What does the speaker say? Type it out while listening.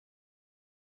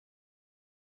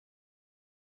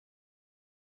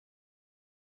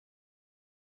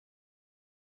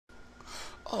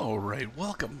Alright,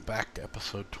 welcome back to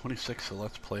episode 26 of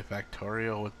Let's Play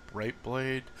Factorio with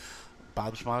Brightblade,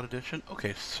 Bob's Mod Edition.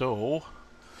 Okay, so,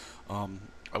 I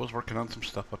was working on some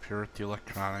stuff up here at the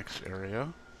electronics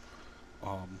area.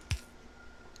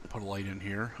 Put a light in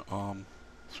here, so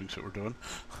you can see what we're doing.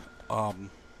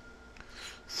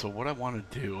 So what I want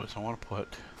to do is I want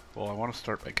to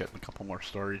start by getting a couple more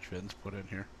storage bins put in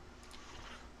here.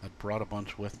 I brought a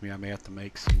bunch with me, I may have to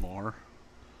make some more.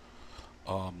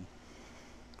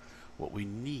 What we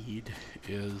need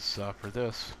is, for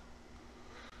this,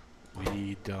 we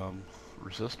need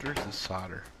resistors and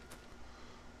solder.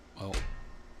 Well,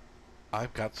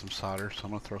 I've got some solder, so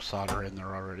I'm going to throw solder in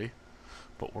there already.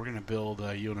 But we're going to build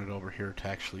a unit over here to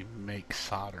actually make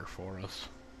solder for us.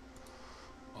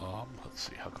 Let's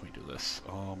see, how can we do this?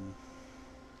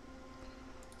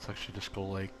 Let's actually just go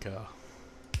like,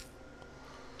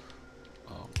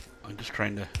 I'm just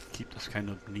trying to keep this kind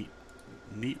of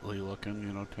neatly looking,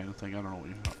 you know, kind of thing. I don't know what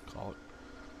you call it.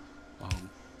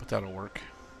 But that'll work.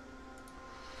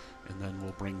 And then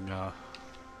we'll bring,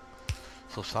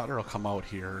 so solder will come out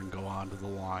here and go onto the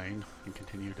line and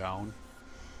continue down.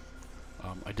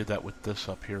 I did that with this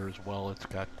up here as well. It's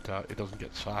got, it doesn't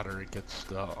get solder, it gets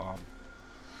the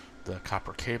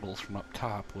copper cables from up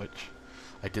top, which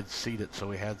I did seed it, so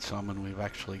we had some, and we've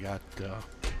actually got,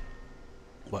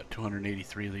 what,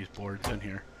 283 of these boards in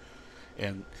here.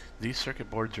 And these circuit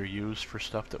boards are used for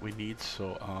stuff that we need,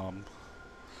 so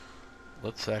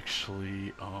let's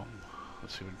actually,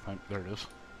 let's see if we can find, there it is.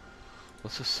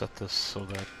 Let's just set this so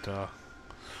that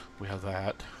we have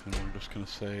that, and we're just going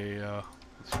to say,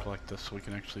 let's select this so we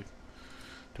can actually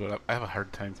do it. I have a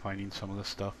hard time finding some of this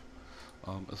stuff.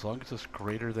 As long as it's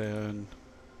greater than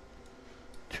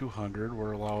 200,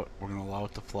 we're going to allow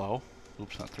it to flow.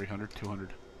 Oops, not 300,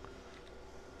 200.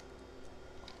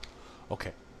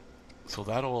 Okay. So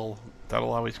that'll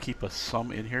always keep us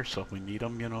some in here, so if we need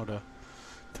them, you know, to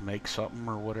make something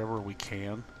or whatever, we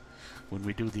can. When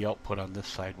we do the output on this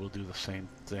side, we'll do the same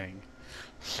thing.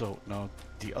 So now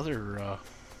the other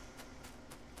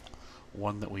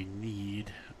one that we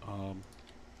need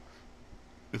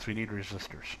is we need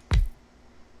resistors.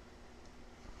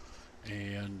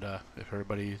 And if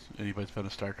anybody's been a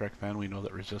Star Trek fan, we know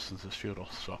that resistance is futile,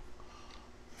 so.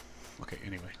 Okay,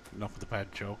 anyway, enough of the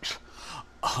bad jokes.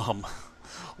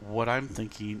 What I'm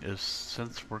thinking is,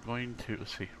 since we're going to,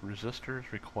 let's see,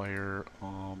 resistors requires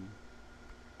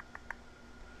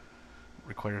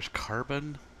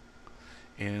carbon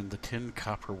and the tin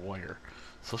copper wire.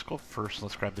 So let's go first,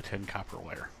 let's grab the tin copper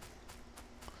wire.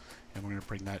 And we're going to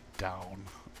bring that down.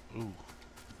 Ooh,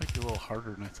 it might be a little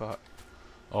harder than I thought.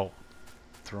 Oh,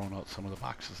 throwing out some of the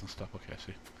boxes and stuff. Okay, I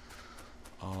see.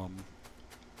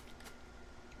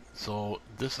 So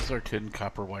this is our tin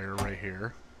copper wire right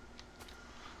here,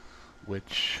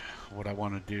 which what I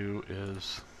want to do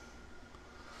is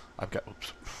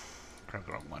oops, grabbed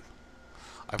the wrong one.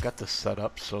 I've got this set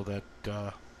up so that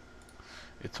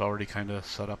it's already kind of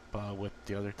set up with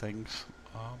the other things.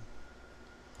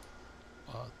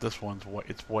 This one's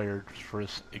it's wired for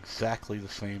exactly the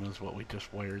same as what we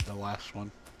just wired the last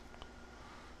one.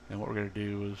 And what we're going to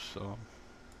do is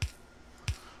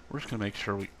we're just going to make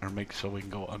sure make so we can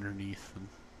go underneath.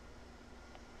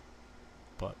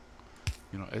 But,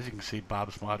 you know, as you can see,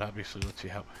 Bob's Mod obviously lets you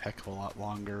have a heck of a lot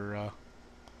longer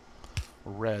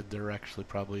red. They're actually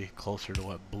probably closer to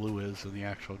what blue is in the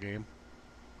actual game.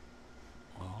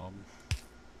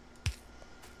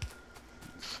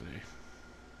 Let's see.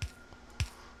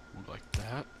 Like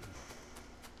that.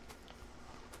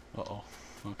 Uh-oh.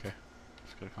 Okay.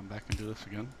 Just gotta come back and do this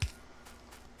again.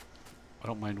 I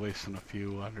don't mind wasting a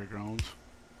few undergrounds.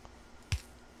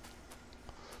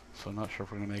 So I'm not sure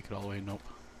if we're gonna make it all the way. Nope.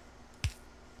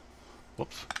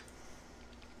 Whoops.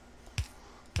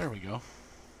 There we go.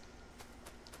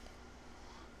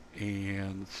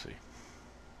 And let's see.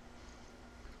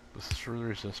 This is for the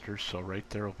resistors, so right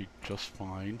there will be just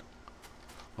fine.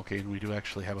 Okay, and we do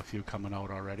actually have a few coming out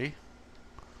already.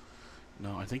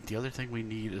 Now, I think the other thing we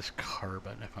need is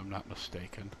carbon, if I'm not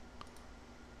mistaken.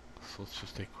 So let's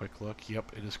just take a quick look.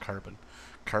 Yep, it is carbon.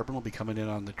 Carbon will be coming in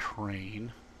on the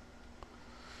train.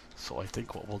 So I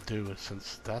think what we'll do is,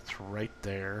 since that's right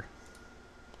there,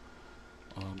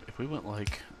 if we went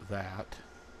like that,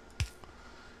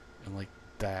 and like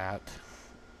that,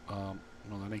 no,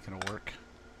 that ain't gonna work.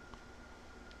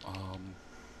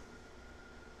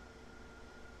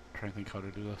 Trying to think how to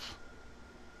do this.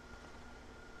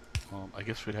 I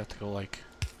guess we'd have to go like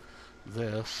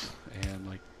this and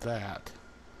like that,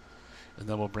 and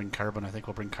then we'll bring carbon. I think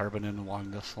we'll bring carbon in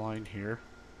along this line here,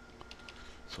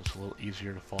 so it's a little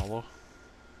easier to follow.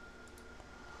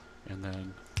 And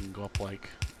then we can go up like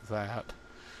that,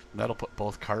 That'll put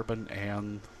both carbon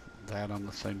and that on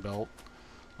the same belt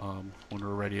when we're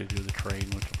ready to do the train,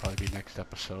 which will probably be next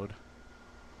episode.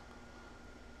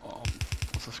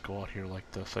 Let's just go out here like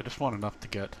this. I just want enough to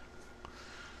get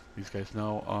these guys.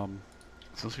 Now,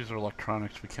 since these are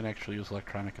electronics, we can actually use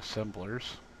electronic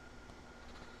assemblers.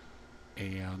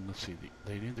 And let's see,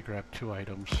 they need to grab 2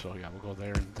 items, so yeah, we'll go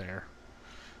there and there.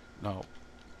 Now,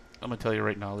 I'm going to tell you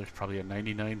right now, there's probably a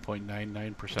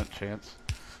 99.99% chance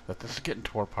that this is getting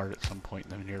tore apart at some point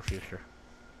in the near future.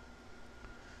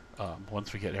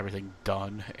 Once we get everything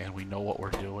done and we know what we're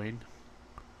doing.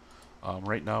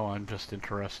 Right now I'm just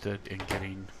interested in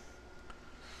getting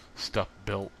stuff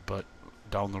built, but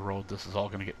down the road this is all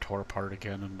going to get tore apart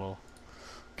again and we'll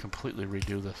completely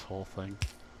redo this whole thing.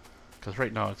 Because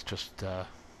right now it's just,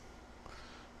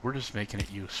 we're just making it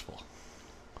useful.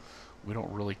 We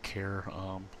don't really care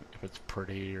if it's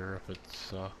pretty or if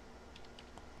it's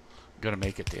going to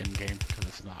make it to end game, because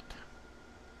it's not.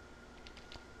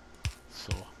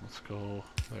 So let's go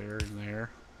there and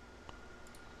there.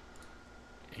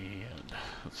 And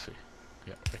let's see.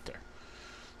 Yeah, right there.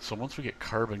 So once we get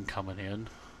carbon coming in,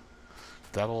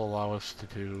 that'll allow us to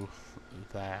do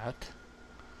that.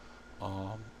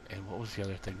 And what was the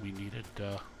other thing we needed?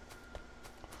 Did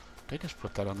I just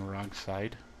put that on the wrong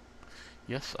side?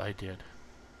 Yes, I did.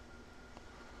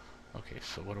 Okay,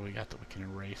 so what do we got that we can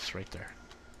erase right there?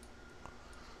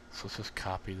 So let's just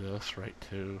copy this right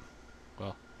to,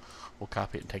 well, we'll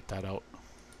copy it and take that out.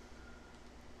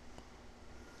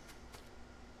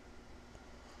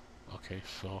 Okay,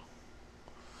 so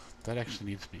that actually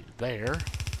needs to be there.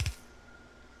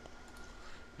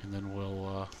 And then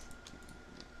we'll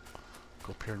go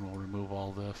up here and we'll remove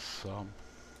all this. And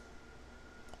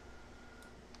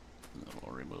then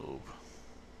we'll remove.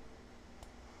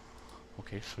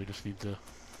 Okay, so we just need to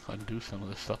undo some of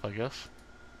this stuff, I guess.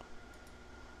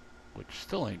 Which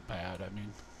still ain't bad, I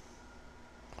mean.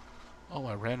 Oh,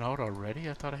 I ran out already?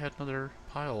 I thought I had another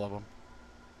pile of them.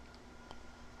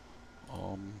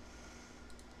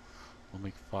 We'll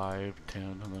make 5, 10,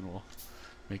 and then we'll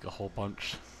make a whole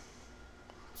bunch.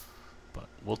 But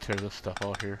we'll tear this stuff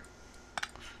out here,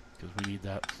 because we need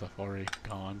that stuff already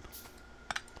gone.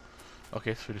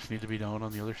 Okay, so we just need to be down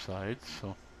on the other side,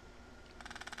 so.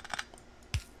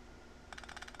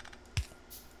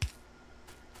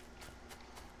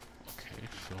 Okay,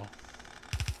 so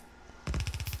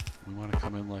we want to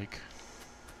come in like,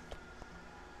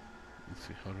 let's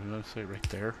see, how do we want to say, right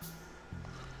there.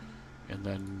 And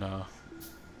then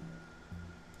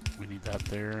we need that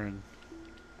there, and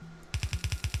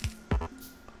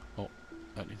oh,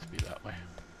 that needs to be that way.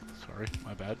 Sorry,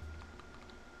 my bad.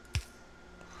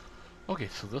 Okay,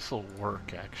 so this will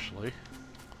work actually.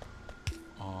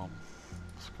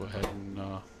 Let's go ahead and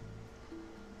I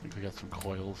think we got some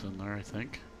coils in there. I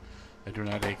think I do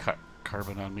not have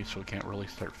carbon on me, so we can't really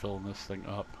start filling this thing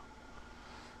up.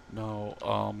 No,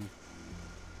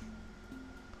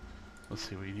 let's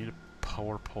see. We need a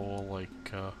power pole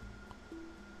like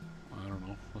I don't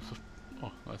know. Let's just,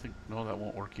 oh, I think no, that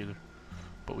won't work either.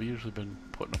 But we usually been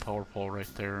putting a power pole right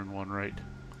there and one right.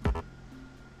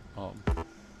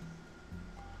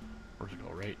 Where's it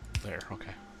go? Right there.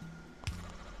 Okay.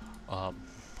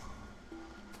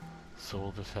 So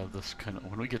we'll just have this kind of,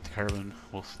 when we get the carbon,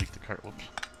 we'll sneak the we'll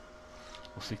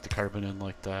sneak the carbon in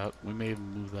like that. We may even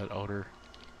move that outer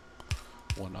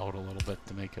one out a little bit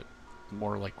to make it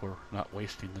more like we're not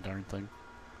wasting the darn thing.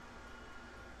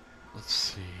 Let's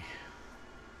see.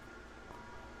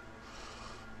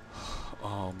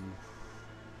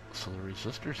 So the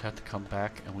resistors have to come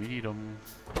back, and we need them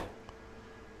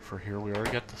for here. We already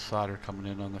got the solder coming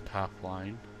in on the top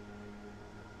line.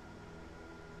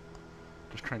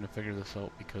 Just trying to figure this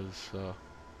out because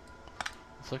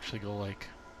let's actually go like,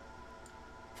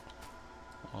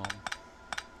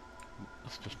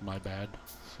 it's just my bad,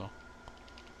 so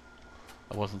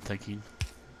I wasn't thinking.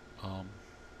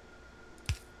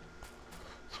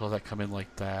 So that come in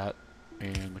like that,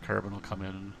 and the carbon will come in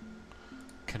and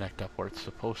connect up where it's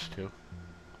supposed to.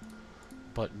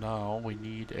 But now we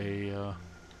need a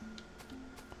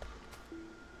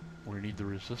we need the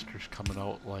resistors coming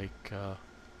out like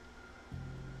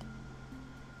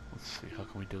let's see, how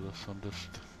can we do this? I'm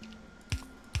just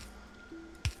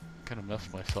kind of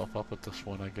messed myself up with this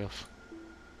one, I guess.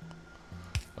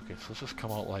 Okay, so let's just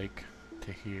come out like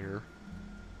to here.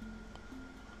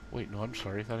 Wait, no, I'm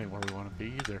sorry, that ain't where we want to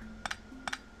be either.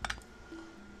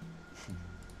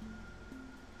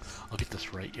 I'll get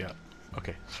this right yet.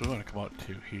 Okay, so we want to come out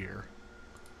to here.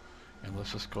 And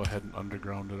let's just go ahead and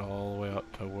underground it all the way out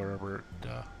to wherever it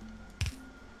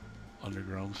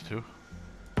undergrounds to.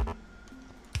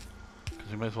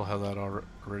 Because we might as well have that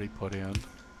already put in.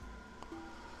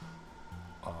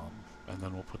 And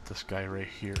then we'll put this guy right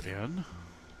here in.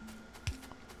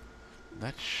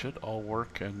 That should all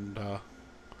work, and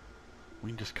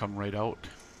we can just come right out.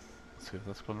 Let's see if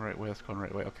that's going the right way. That's going the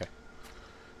right way. Okay.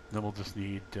 Then we'll just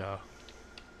need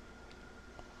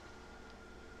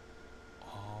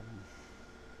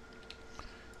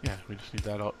yeah, we just need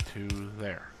that out to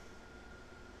there.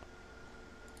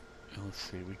 And let's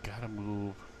see, we gotta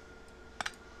move.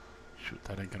 Shoot,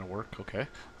 that ain't gonna work. Okay.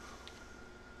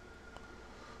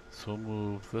 So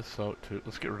move this out to.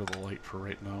 Let's get rid of the light for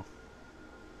right now.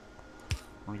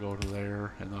 We're gonna go to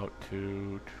there and out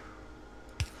to.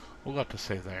 We'll have to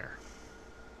say there.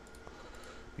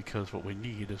 Because what we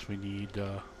need is we need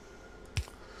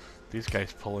these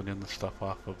guys pulling in the stuff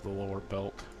off of the lower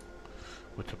belt,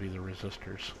 which will be the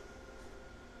resistors.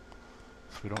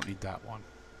 So we don't need that one.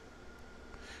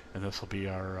 And this will be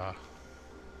our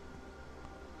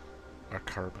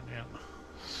carbon in.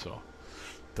 So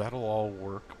that'll all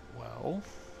work well.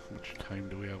 How much time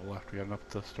do we have left? We got enough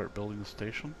to start building the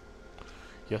station?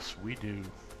 Yes, we do.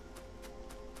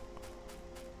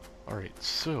 Alright,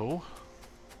 so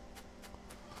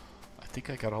I think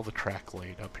I got all the track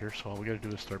laid up here, so all we gotta do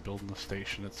is start building the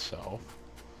station itself.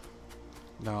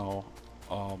 Now,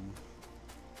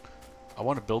 I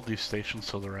want to build these stations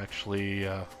so they're actually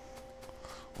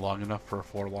long enough for a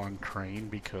 4-long train,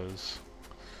 because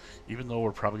even though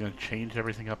we're probably going to change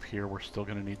everything up here, we're still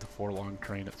going to need the 4-long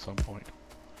train at some point.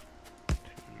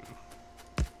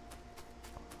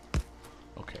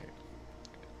 Okay.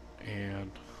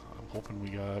 And I'm hoping we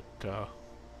got,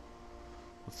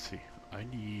 let's see, I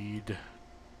need,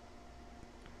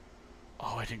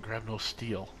 oh, I didn't grab no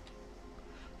steel.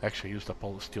 Actually, I used up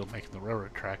all the steel making the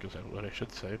railroad track, is what I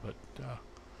should say, but,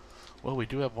 well, we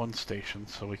do have one station,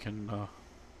 so we can,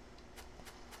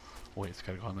 wait, it's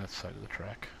got to go on that side of the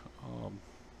track.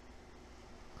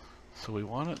 So we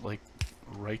want it, like,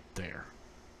 right there.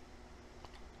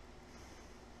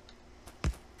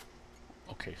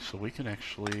 Okay, so we can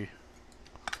actually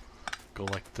go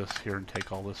like this here and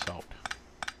take all this out.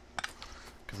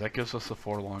 Because that gives us a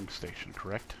 4-long station,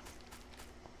 correct?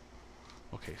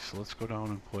 Okay, so let's go down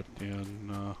and put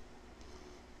in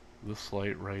this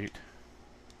light right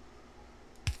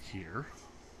here.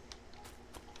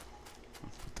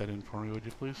 Put that in for me, would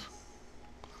you please?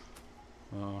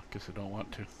 I guess I don't want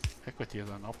to. Heck with you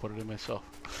then, I'll put it in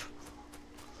myself.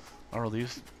 I don't know,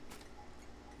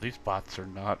 these bots are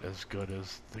not as good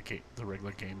as the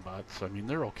regular game bots. I mean,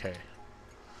 they're okay.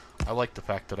 I like the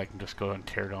fact that I can just go and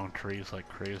tear down trees like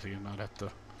crazy and not have to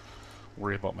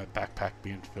worry about my backpack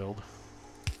being filled.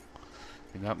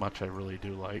 I mean, that much I really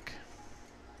do like.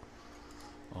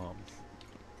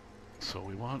 So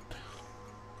we want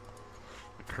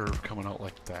a curve coming out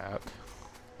like that.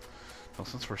 Now,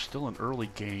 since we're still in early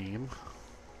game,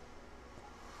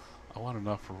 I want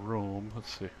enough room.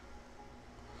 Let's see.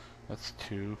 That's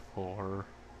 2, 4,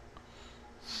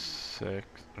 6.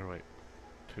 Or wait,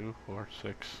 2, 4,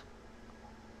 6,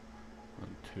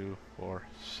 and 2, 4,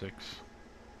 6.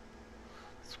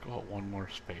 Let's go out one more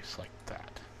space like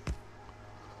that.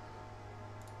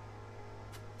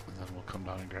 And then we'll come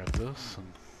down and grab this,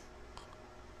 and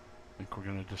I think we're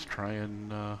gonna just try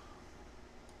and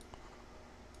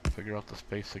figure out the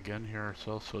space again here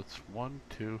ourselves. So it's 1,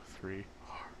 2, 3,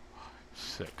 4, 5,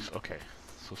 6. Okay,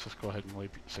 so let's just go ahead and lay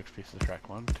 6 pieces of track.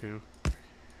 1, 2, 3,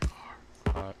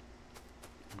 4, 5.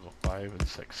 We'll go 5 and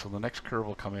 6. So the next curve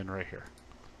will come in right here.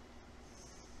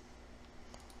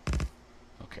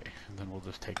 Okay, and then we'll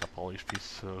just take up all these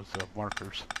pieces of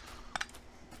markers.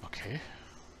 Okay.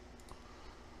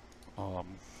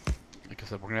 Like I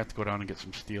said, we're gonna have to go down and get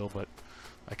some steel, but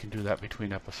I can do that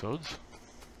between episodes.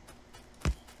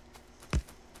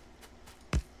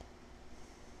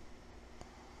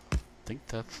 I think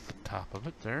that's the top of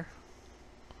it there.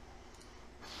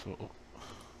 So,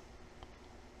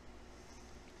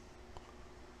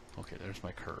 okay, there's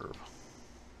my curve.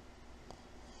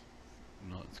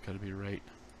 No, it's got to be right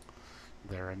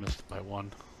there. I missed it by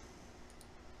 1.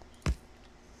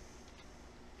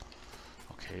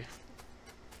 Okay.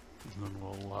 And then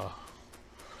we'll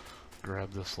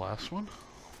grab this last one.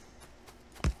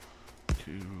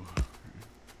 2. I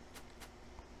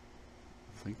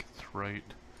think it's right.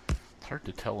 It's hard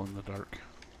to tell in the dark.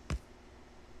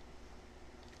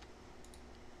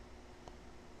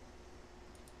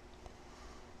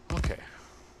 Okay.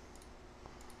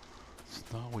 So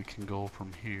now we can go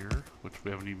from here, which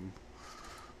we haven't even...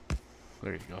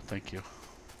 There you go, thank you.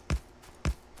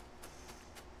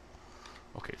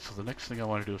 Okay, so the next thing I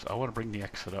want to do is I want to bring the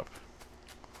exit up.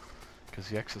 Because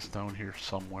the exit's down here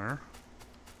somewhere.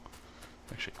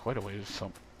 Actually, quite a ways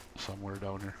somewhere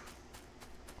down here.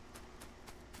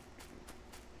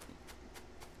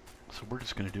 So we're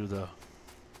just going to do the,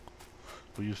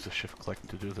 we'll use the shift click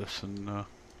to do this, and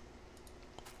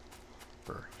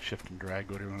or shift and drag,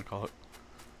 whatever you want to call it,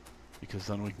 because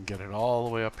then we can get it all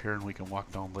the way up here and we can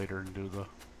walk down later and do the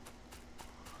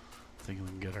thing. We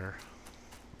can get our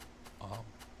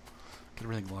get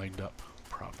everything lined up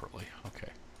properly.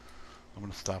 Okay, I'm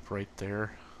going to stop right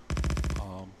there.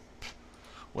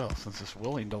 Well, since it's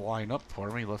willing to line up for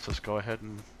me, let's just go ahead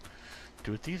and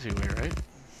do it the easy way, right?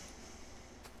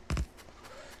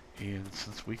 And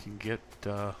since we can get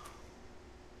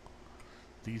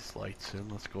these lights in,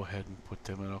 let's go ahead and put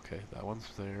them in. Okay, that one's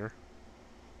there.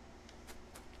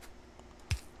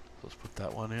 So let's put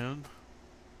that one in.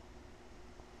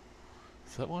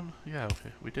 Is that one? Yeah,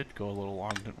 okay. We did go a little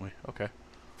long, didn't we? Okay.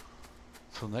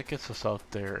 So that gets us out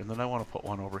there, and then I want to put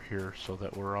one over here so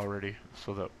that we're already,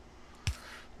 so that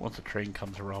once the train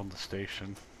comes around the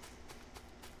station,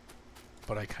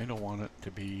 but I kind of want it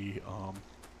to be,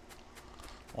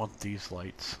 want these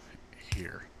lights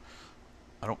here.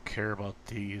 I don't care about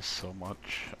these so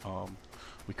much.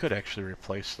 We could actually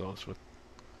replace those with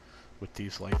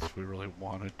these lights if we really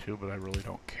wanted to, but I really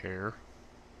don't care.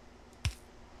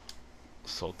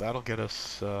 So that'll get us,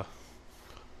 so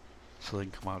they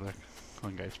can come out of there. Come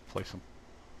on guys, place them.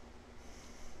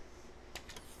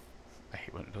 I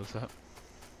hate when it does that.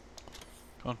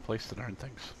 Go on, place the darn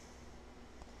things.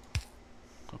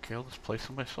 Okay, I'll just place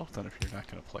them myself then if you're not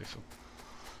going to place them.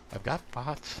 I've got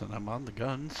bots and I'm on the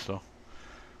guns, so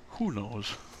who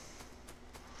knows?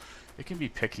 It can be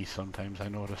picky sometimes, I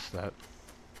notice that.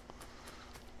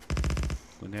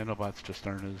 The nanobots just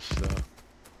aren't as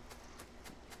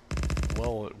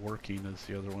well at working as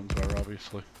the other ones are,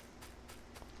 obviously.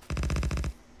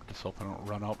 Just hope I don't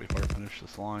run out before I finish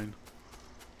this line.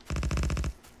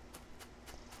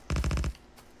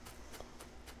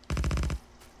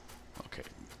 Okay,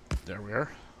 there we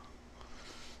are.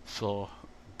 So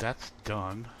that's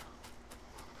done.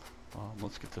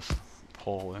 Let's get this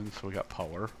pole in so we got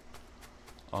power.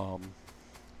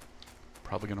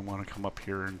 Probably going to want to come up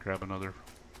here and grab another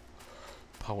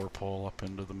power pole up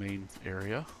into the main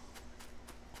area.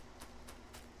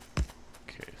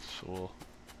 Okay, so we'll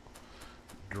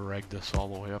drag this all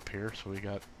the way up here so we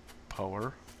got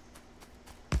power.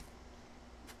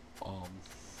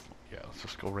 Yeah, let's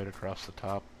just go right across the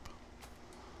top.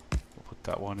 We'll put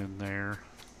that one in there.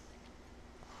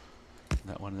 And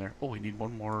that one there. Oh, we need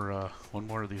one more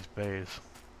of these bays.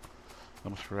 I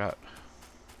almost forgot.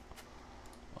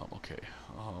 Okay.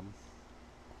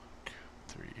 2,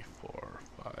 3, 4,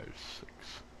 5, 6.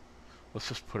 Let's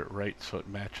just put it right so it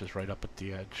matches right up at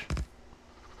the edge,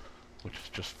 which is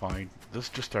just fine. This is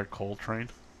just our coal train.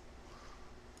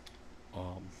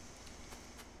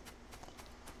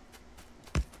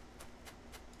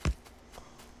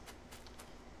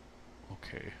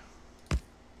 Okay.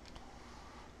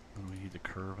 Then we need the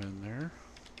curve in there.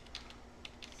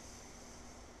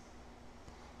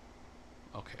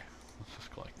 Okay, let's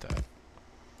just go like that.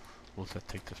 We'll just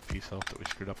take this piece out that we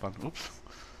screwed up on. Oops.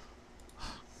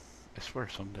 I swear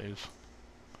some days.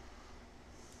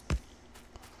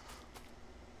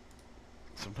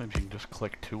 Sometimes you can just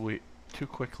click too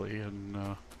quickly and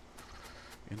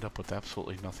end up with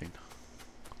absolutely nothing.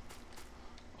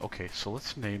 Okay, so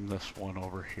let's name this one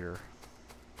over here.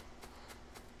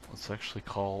 Let's actually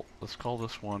call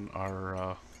this one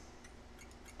our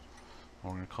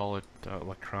we're going to call it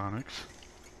electronics.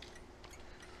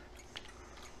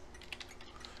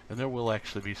 And there will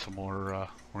actually be some more, we're going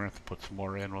to have to put some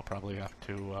more in. We'll probably have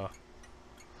to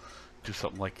do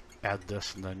something like add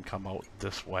this and then come out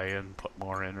this way and put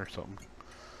more in or something.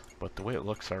 But the way it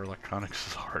looks, our electronics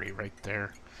is already right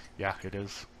there. Yeah, it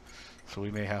is. So we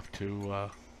may have to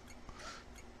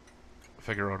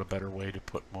figure out a better way to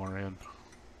put more in.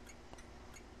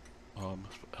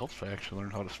 It helps if I actually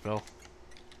learn how to spell.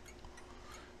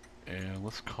 And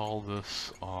let's call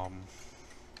this,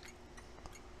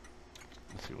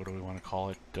 let's see, what do we want to call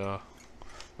it?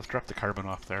 Let's drop the carbon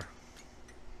off there.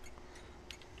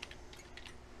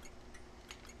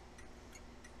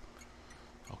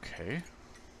 Okay.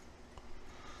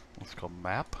 Let's go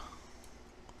map.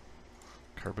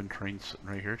 Carbon train sitting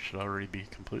right here. It should already be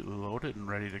completely loaded and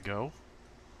ready to go.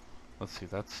 Let's see,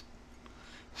 that's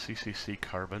CCC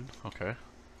carbon. Okay.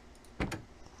 We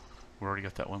already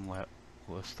got that one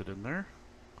listed in there.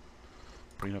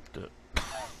 Bring up the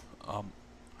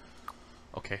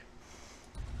okay.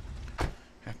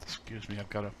 Have to excuse me, I've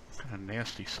got a kind of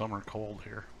nasty summer cold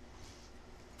here.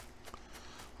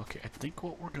 Okay, I think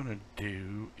what we're gonna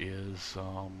do is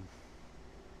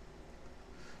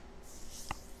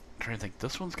trying to think.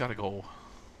 This one's got to go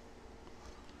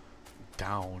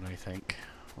down, I think.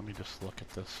 Let me just look at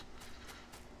this.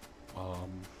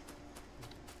 Um,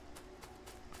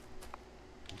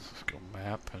 let's just go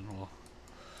map and we'll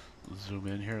zoom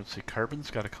in here and see carbon's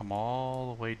got to come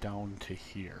all the way down to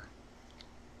here.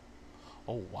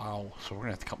 Oh wow, so we're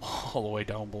gonna have to come all the way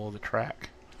down below the track.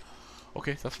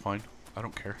 Okay, that's fine. I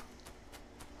don't care.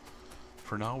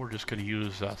 For now, we're just gonna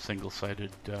use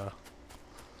single-sided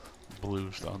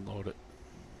blues to unload it,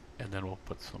 and then we'll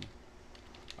put some.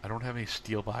 I don't have any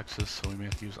steel boxes, so we may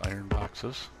have to use iron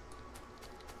boxes.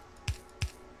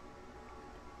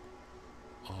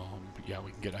 Yeah,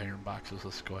 we can get iron boxes.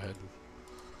 Let's go ahead and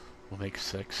we'll make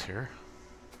 6 here.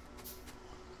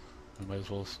 We might as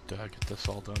well get this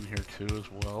all done here too as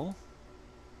well.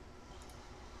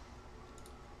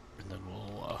 And then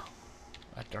we'll,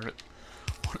 darn it,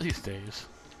 one of these days.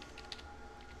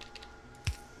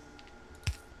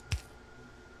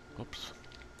 Oops.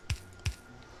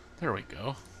 There we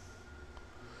go.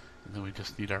 And then we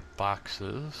just need our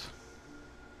boxes.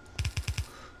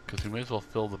 Because we may as well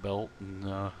fill the belt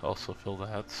and also fill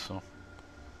that, so.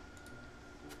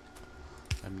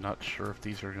 I'm not sure if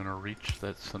these are going to reach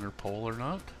that center pole or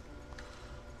not.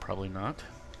 Probably not.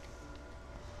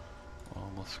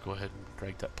 Let's go ahead and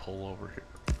drag that pole over here.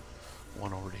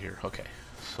 One over to here. Okay,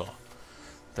 so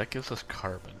that gives us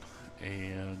carbon.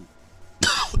 And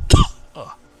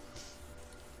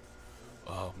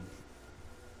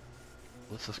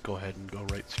let's just go ahead and go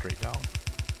right straight down.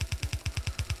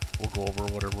 We'll go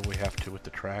over whatever we have to with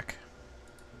the track.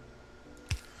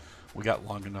 We got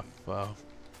long enough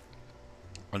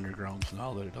undergrounds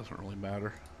now that it doesn't really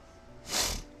matter.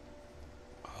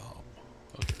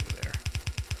 Okay, there.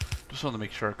 Just wanted to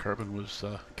make sure our carbon was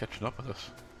catching up with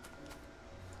us.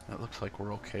 That looks like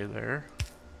we're okay there.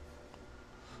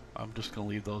 I'm just gonna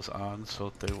leave those on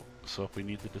so if we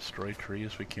need to destroy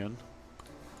trees we can.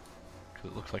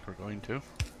 Because it looks like we're going to.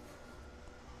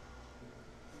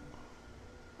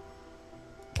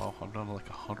 Wow, I'm down to like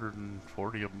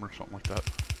 140 of them or something like that.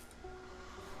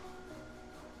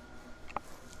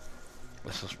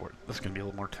 This is gonna be a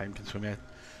little more time consuming.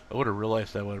 I would have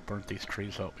realized I would have burnt these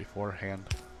trees out beforehand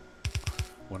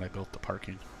when I built the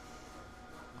parking.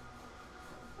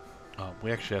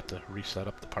 We actually have to reset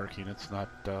up the parking. It's not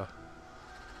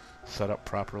set up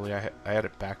properly. I had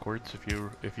it backwards.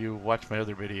 If you watch my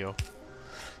other video,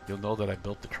 you'll know that I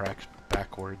built the tracks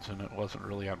backwards, and it wasn't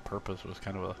really on purpose. It was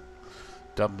kind of a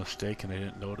dumb mistake, and I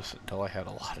didn't notice it until I had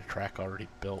a lot of track already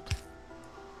built.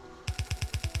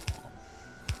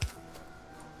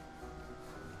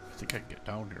 I think I can get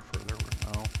down here further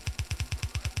now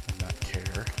and not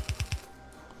care.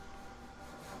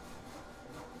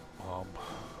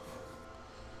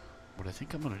 What I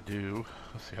think I'm going to do,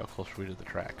 let's see how close are we to the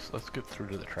tracks. Let's get through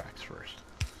to the tracks first.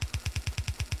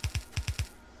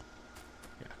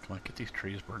 Yeah, come on, get these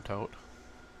trees burnt out.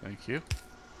 Thank you.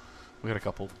 We got a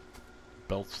couple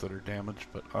belts that are damaged,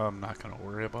 but I'm not going to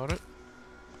worry about it.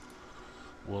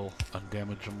 We'll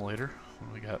undamage them later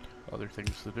when we got other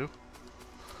things to do.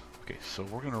 Okay, so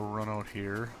we're going to run out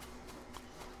here.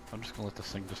 I'm just going to let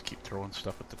this thing just keep throwing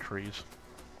stuff at the trees.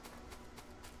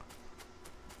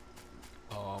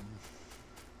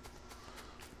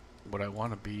 What I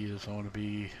want to be is I want to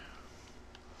be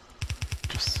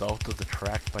just south of the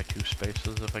track by 2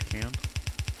 spaces if I can.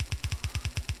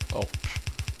 Oh,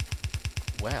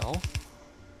 well,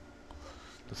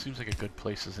 this seems like a good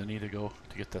place as any to go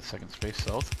to get that second space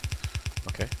south.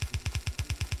 Okay.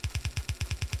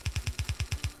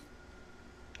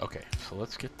 Okay, so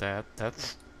let's get that.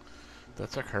 That's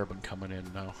our carbon coming in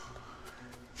now.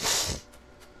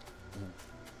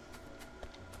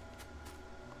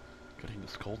 Getting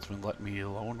this cold's been letting me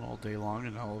alone all day long,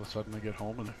 and all of a sudden I get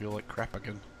home and I feel like crap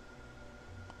again.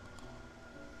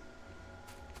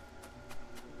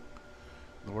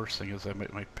 The worst thing is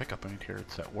my pickup ain't here,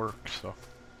 it's at work, so.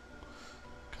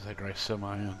 Because I drive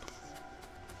semi and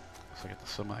so I get the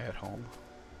semi at home.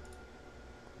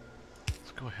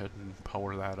 Let's go ahead and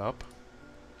power that up.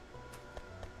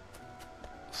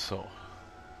 So,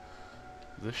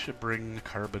 this should bring the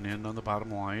carbon in on the bottom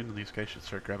line, and these guys should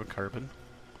start grabbing carbon.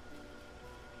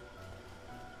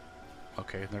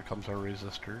 Okay, and there comes our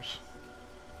resistors.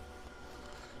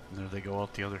 And there they go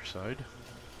out the other side.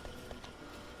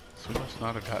 So we must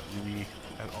not have gotten any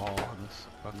at all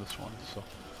on this one, so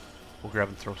we'll grab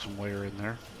and throw some wire in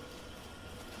there.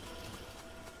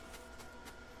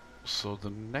 So the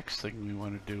next thing we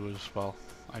want to do is, well,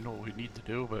 I know what we need to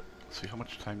do, but let's see, how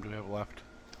much time do we have left?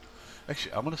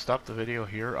 Actually, I'm going to stop the video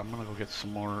here. I'm going to go get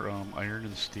some more iron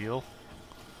and steel,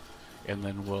 and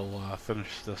then we'll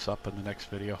finish this up in the next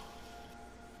video.